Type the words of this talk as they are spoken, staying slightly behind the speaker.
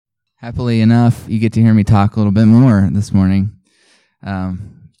Happily enough, you get to hear me talk a little bit more this morning. I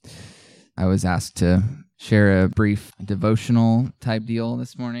was asked to share a brief devotional type deal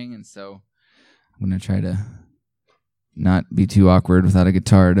this morning, and so I'm going to try to not be too awkward without a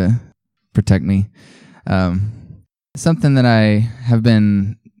guitar to protect me. Something that I have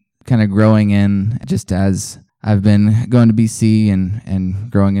been kind of growing in just as I've been going to BC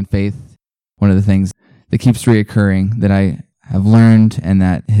and growing in faith. One of the things that keeps reoccurring that I have learned and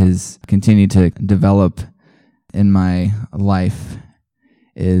that has continued to develop in my life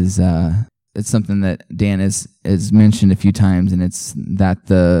is it's something that Dan has mentioned a few times, and it's that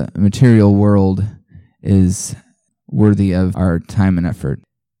the material world is worthy of our time and effort.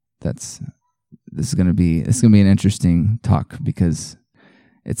 This is going to be an interesting talk because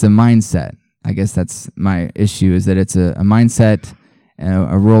it's a mindset. I guess that's my issue, is that it's a mindset and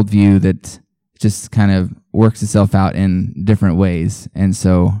a worldview that just kind of works itself out in different ways. And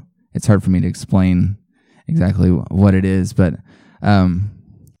so it's hard for me to explain exactly what it is, but that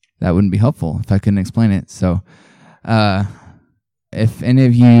wouldn't be helpful if I couldn't explain it. So if any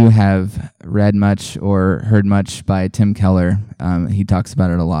of you have read much or heard much by Tim Keller, he talks about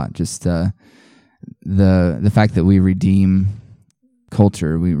it a lot. Just the fact that we redeem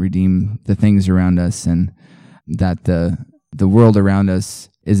culture, we redeem the things around us, and that the world around us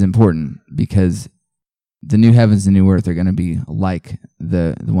is important because the new heavens and new earth are going to be like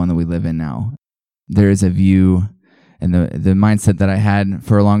the one that we live in now. There is a view, and the mindset that I had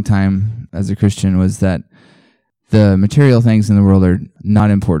for a long time as a Christian was that the material things in the world are not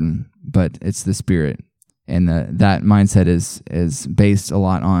important, but it's the spirit. And that mindset is based a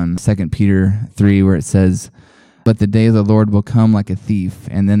lot on 2 Peter 3, where it says, "But the day of the Lord will come like a thief,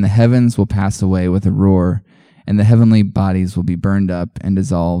 and then the heavens will pass away with a roar, and the heavenly bodies will be burned up and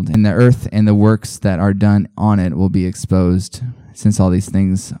dissolved, and the earth and the works that are done on it will be exposed, since all these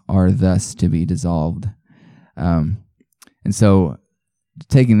things are thus to be dissolved." And so,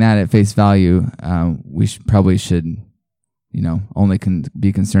 taking that at face value, we probably should, only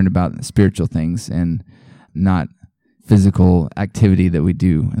be concerned about spiritual things and not physical activity that we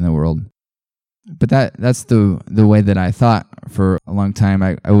do in the world. But that's the way that I thought for a long time.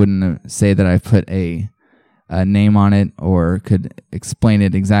 I wouldn't say that I put a name on it or could explain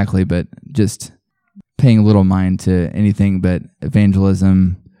it exactly, but just paying a little mind to anything but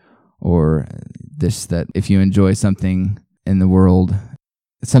evangelism, or this, that if you enjoy something in the world,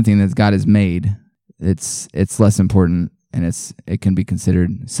 something that God has made, it's less important, and it can be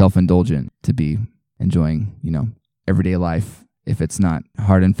considered self-indulgent to be enjoying, everyday life if it's not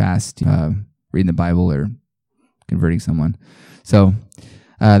hard and fast, reading the Bible or converting someone. So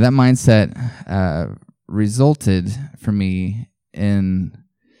that mindset resulted for me in,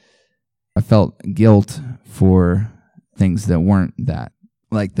 I felt guilt for things that weren't that.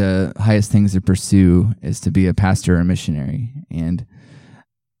 Like the highest things to pursue is to be a pastor or a missionary, and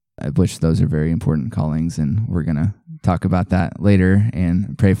which those are very important callings, and we're going to talk about that later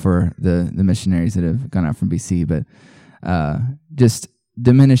and pray for the missionaries that have gone out from BC, but just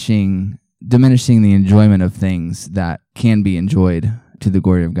diminishing the enjoyment of things that can be enjoyed to the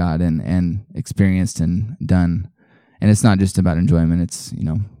glory of God and experienced and done. And it's not just about enjoyment, it's,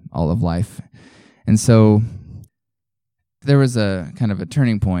 all of life. And so there was a kind of a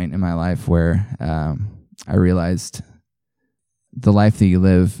turning point in my life where I realized the life that you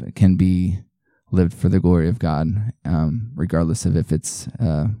live can be lived for the glory of God, regardless of if it's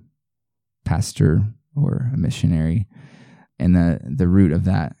a pastor or a missionary. And the root of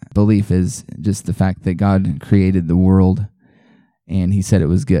that belief is just the fact that God created the world, and he said it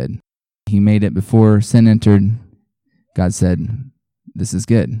was good. He made it before sin entered. God said, this is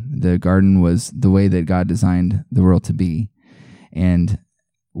good. The garden was the way that God designed the world to be. And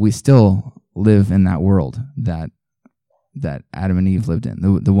we still live in that world that Adam and Eve lived in.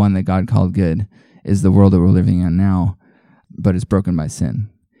 The one that God called good is the world that we're living in now, but it's broken by sin.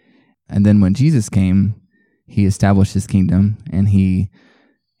 And then when Jesus came, he established his kingdom, and he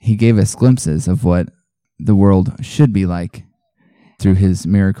gave us glimpses of what the world should be like through his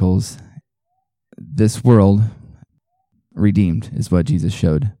miracles. This world redeemed is what Jesus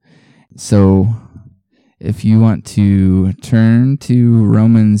showed. So if you want to turn to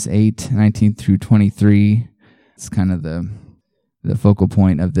Romans 8:19 through 23, it's kind of the focal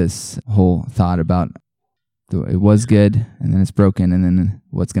point of this whole thought about it was good, and then it's broken, and then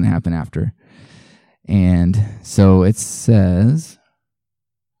what's going to happen after. And so it says,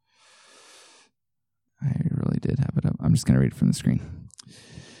 I really did have it up. I'm just going to read it from the screen.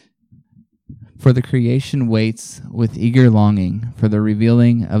 "For the creation waits with eager longing for the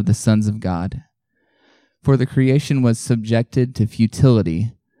revealing of the sons of God. For the creation was subjected to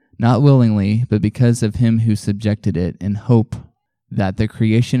futility, not willingly, but because of him who subjected it, in hope that the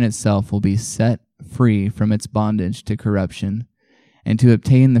creation itself will be set free from its bondage to corruption, and to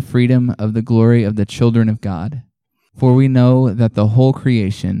obtain the freedom of the glory of the children of God. For we know that the whole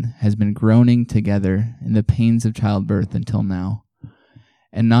creation has been groaning together in the pains of childbirth until now.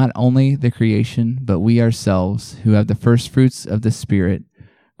 And not only the creation, but we ourselves, who have the first fruits of the Spirit,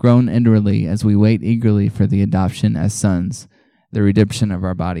 groan inwardly as we wait eagerly for the adoption as sons, the redemption of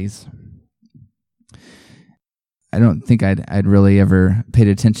our bodies. I don't think I'd really ever paid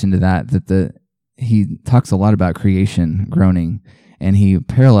attention to that he talks a lot about creation groaning, and he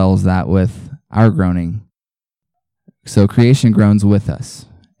parallels that with our groaning. So creation groans with us.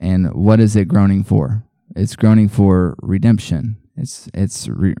 And what is it groaning for? It's groaning for redemption. It's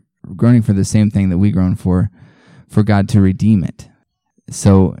groaning for the same thing that we groan for God to redeem it.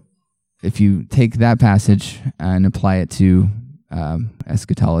 So if you take that passage and apply it to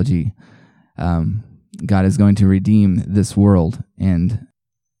eschatology, God is going to redeem this world, and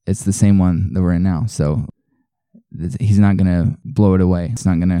it's the same one that we're in now. So he's not going to blow it away. It's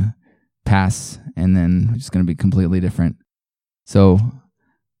not going to pass, and then it's going to be completely different. So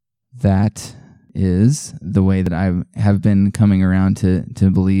that is the way that I have been coming around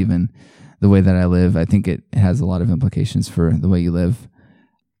to believe, and the way that I live. I think it has a lot of implications for the way you live.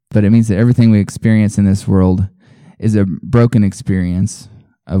 But it means that everything we experience in this world is a broken experience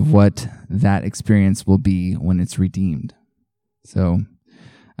of what that experience will be when it's redeemed. So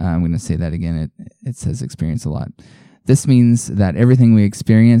I'm going to say that again. It says experience a lot. This means that everything we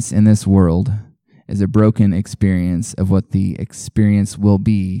experience in this world is a broken experience of what the experience will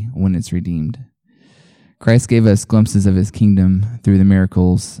be when it's redeemed. Christ gave us glimpses of his kingdom through the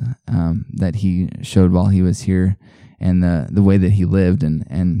miracles that he showed while he was here, and the way that he lived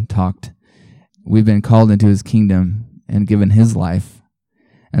and talked. We've been called into his kingdom and given his life,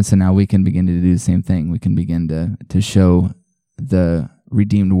 and so now we can begin to do the same thing. We can begin to show the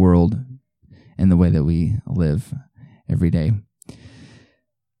redeemed world in the way that we live every day.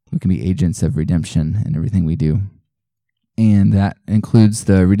 We can be agents of redemption in everything we do. And that includes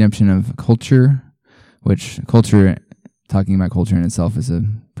the redemption of culture, which culture, talking about culture in itself is a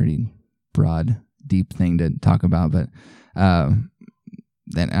pretty broad, deep thing to talk about. But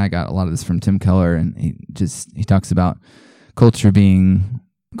then I got a lot of this from Tim Keller, and he talks about culture being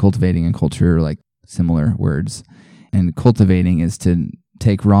cultivating and culture, like similar words. And cultivating is to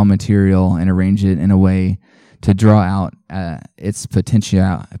take raw material and arrange it in a way to draw out its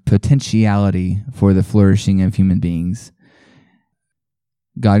potentiality for the flourishing of human beings.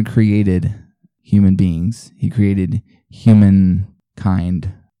 God created human beings. He created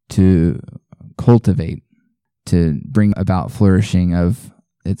humankind to cultivate, to bring about flourishing of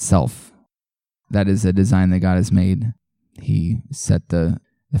itself. That is a design that God has made. He set the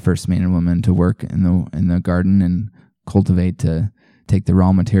first man and woman to work in the garden and cultivate, to take the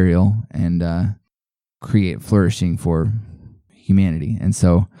raw material and create flourishing for humanity. And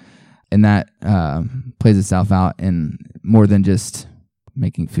so, and that plays itself out in more than just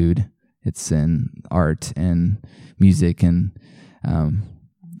making food. It's in art and music and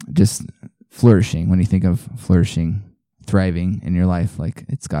just flourishing. When you think of flourishing, thriving in your life, like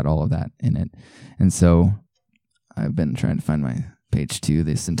it's got all of that in it. And so I've been trying to find my page 2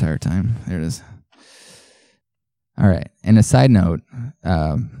 this entire time. There it is. All right. And a side note,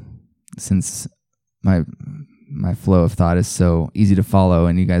 since my flow of thought is so easy to follow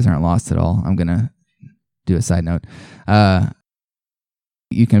and you guys aren't lost at all, I'm going to do a side note.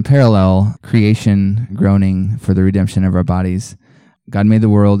 You can parallel creation groaning for the redemption of our bodies. God made the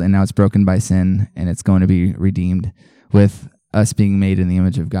world, and now it's broken by sin, and it's going to be redeemed with us being made in the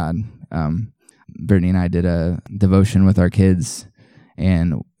image of God. Brittany and I did a devotion with our kids,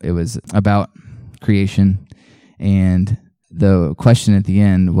 and it was about creation. And the question at the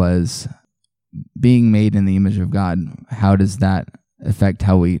end was, being made in the image of God, how does that affect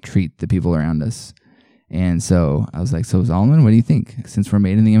how we treat the people around us? And so I was like, so Solomon, what do you think? Since we're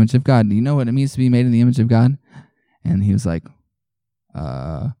made in the image of God, do you know what it means to be made in the image of God? And he was like,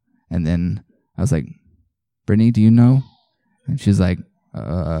 and then I was like, Brittany, do you know? And she's like,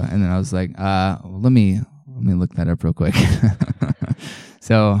 and then I was like, let me look that up real quick.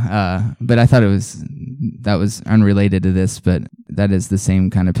 So, but I thought that was unrelated to this, but that is the same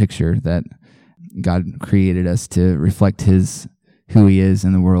kind of picture, that God created us to reflect who he is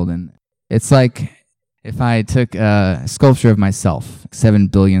in the world. And it's like if I took a sculpture of myself, 7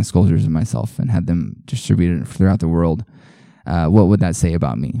 billion sculptures of myself, and had them distributed throughout the world, what would that say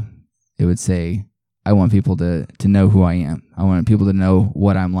about me? It would say, I want people to know who I am. I want people to know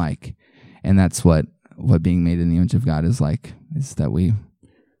what I'm like. And that's what being made in the image of God is like, is that we're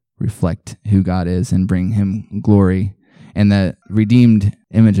reflect who God is and bring him glory. And the redeemed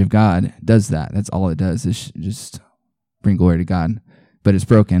image of God does that. That's all it does, is just bring glory to God. But it's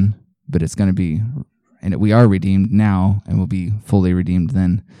broken, but it's going to be, and we are redeemed now and will be fully redeemed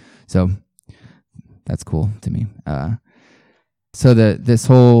then. So that's cool to me. So this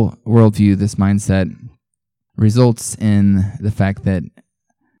whole worldview, this mindset, results in the fact that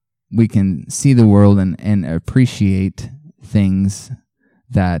we can see the world and appreciate things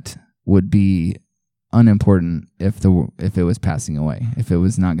that would be unimportant if it was passing away, if it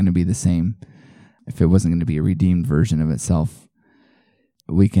was not going to be the same, if it wasn't going to be a redeemed version of itself.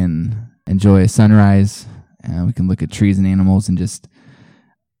 We can enjoy a sunrise, and we can look at trees and animals, and just,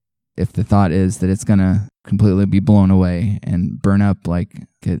 if the thought is that it's going to completely be blown away and burn up, like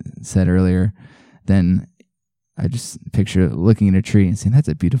it said earlier, then I just picture looking at a tree and saying, that's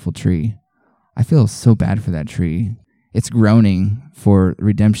a beautiful tree. I feel so bad for that tree. It's groaning for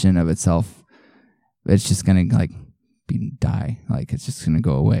redemption of itself. It's just going to die. Like, it's just going to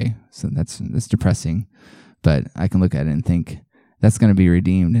go away. So that's depressing. But I can look at it and think that's going to be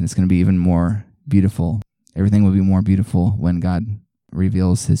redeemed, and it's going to be even more beautiful. Everything will be more beautiful when God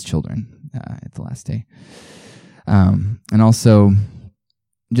reveals his children at the last day. And also,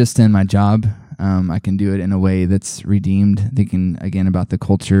 just in my job, I can do it in a way that's redeemed, thinking again about the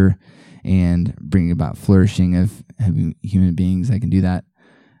culture and bringing about flourishing of human beings. I can do that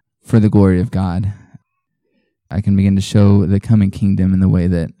for the glory of God. I can begin to show the coming kingdom in the way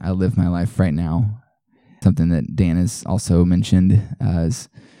that I live my life right now. Something that Dan has also mentioned as,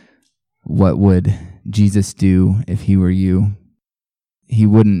 what would Jesus do if he were you?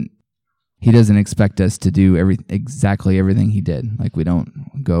 He doesn't expect us to do exactly everything he did. Like, we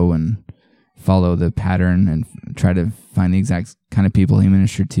don't go and follow the pattern and try to find the exact kind of people he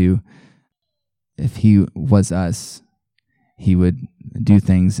ministered to. If he was us, he would do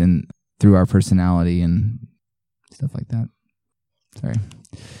things through our personality and stuff like that. Sorry.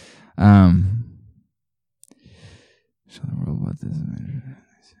 Show the world what this is.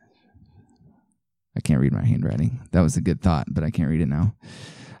 I can't read my handwriting. That was a good thought, but I can't read it now.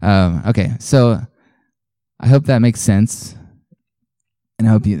 Okay, so I hope that makes sense, and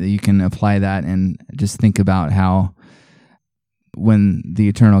I hope that you can apply that and just think about how, when the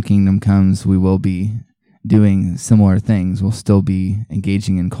eternal kingdom comes, we will be doing similar things. We'll still be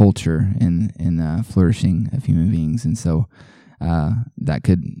engaging in culture and flourishing of human beings, and so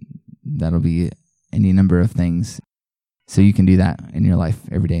that'll be any number of things. So you can do that in your life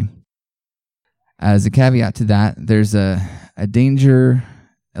every day. As a caveat to that, there's a danger,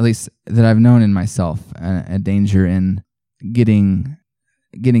 at least that I've known in myself, a danger in getting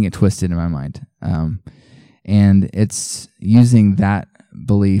it twisted in my mind. And it's using that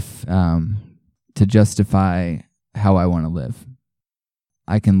belief to justify how I want to live.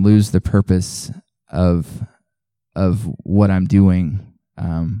 I can lose the purpose of what I'm doing,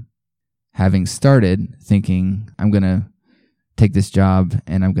 having started thinking I'm going to take this job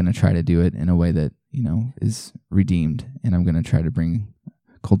and I'm going to try to do it in a way that, is redeemed, and I'm going to try to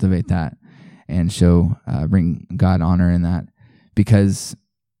cultivate that and bring God honor in that, because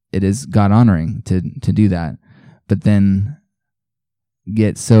it is God honoring to do that. But then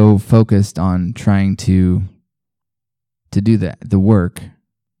get so focused on trying to do the work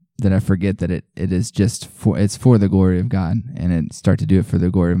that I forget that it is just it's for the glory of God, and start to do it for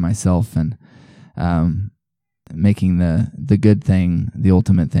the glory of myself, and making the good thing the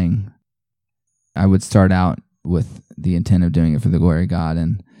ultimate thing. I would start out with the intent of doing it for the glory of God,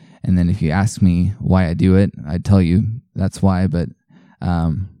 and then if you ask me why I do it, I'd tell you that's why, but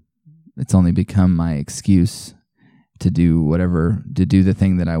it's only become my excuse to do the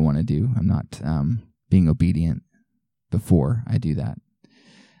thing that I want to do. I'm not being obedient before I do that.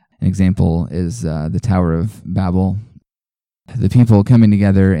 An example is the Tower of Babel. The people coming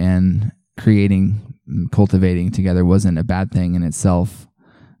together and cultivating together wasn't a bad thing in itself,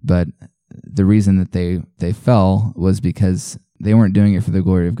 but the reason that they fell was because they weren't doing it for the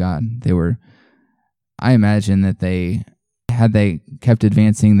glory of God. I imagine that had they kept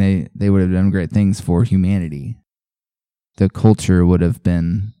advancing, they would have done great things for humanity. The culture would have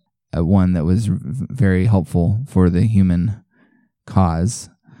been one that was very helpful for the human cause,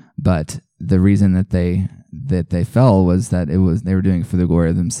 but the reason that they fell was that they were doing it for the glory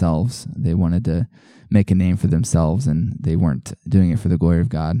of themselves. They wanted to make a name for themselves, and they weren't doing it for the glory of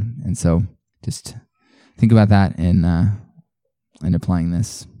God. And so, just think about that in applying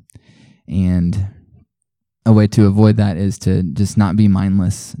this. And a way to avoid that is to just not be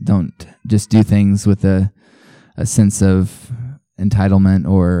mindless. Don't just do things with a sense of entitlement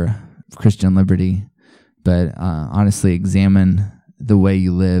or Christian liberty, but honestly examine the way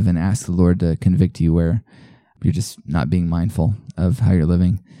you live and ask the Lord to convict you where you're just not being mindful of how you're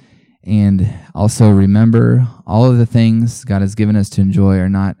living. And also remember, all of the things God has given us to enjoy are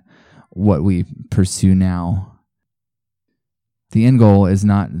not what we pursue now. The end goal is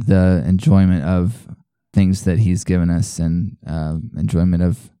not the enjoyment of things that He's given us and enjoyment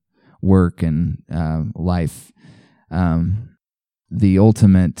of work and life. The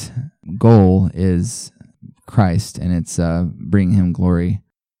ultimate goal is Christ, and it's bringing Him glory.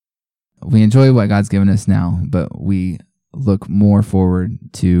 We enjoy what God's given us now, but we look more forward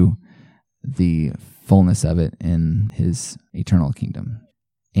to the fullness of it in His eternal kingdom.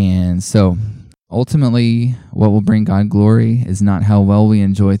 And so, ultimately, what will bring God glory is not how well we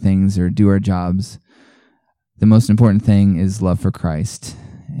enjoy things or do our jobs. The most important thing is love for Christ.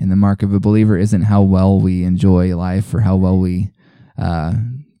 And the mark of a believer isn't how well we enjoy life or how well we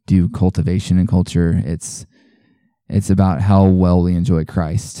do cultivation and culture. It's about how well we enjoy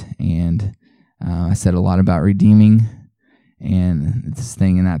Christ. And I said a lot about redeeming and this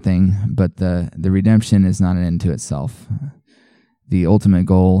thing and that thing, but the redemption is not an end to itself. The ultimate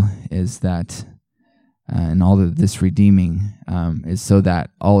goal is that, and all of this redeeming is so that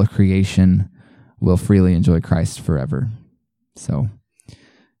all of creation will freely enjoy Christ forever. So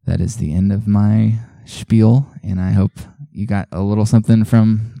that is the end of my spiel, and I hope you got a little something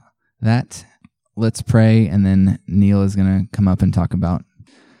from that. Let's pray, and then Neil is going to come up and talk about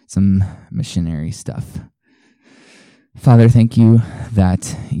some missionary stuff. Father, thank you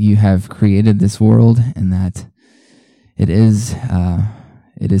that you have created this world and that it is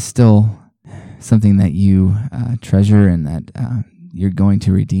still something that you treasure and that you're going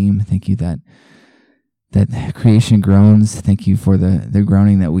to redeem. Thank you that creation groans. Thank you for the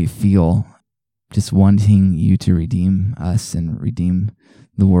groaning that we feel, just wanting you to redeem us and redeem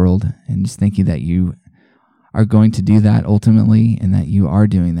the world. And just thank you that you are going to do that ultimately, and that you are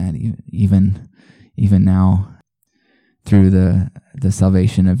doing that even now through the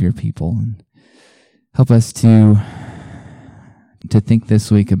salvation of your people. And help us to think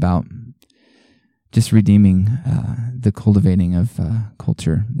this week about just redeeming the cultivating of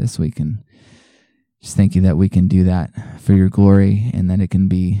culture this week. And just thank you that we can do that for your glory, and that it can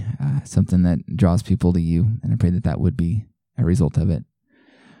be something that draws people to you. And I pray that would be a result of it.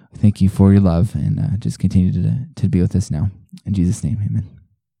 Thank you for your love, and just continue to be with us now. In Jesus' name, amen.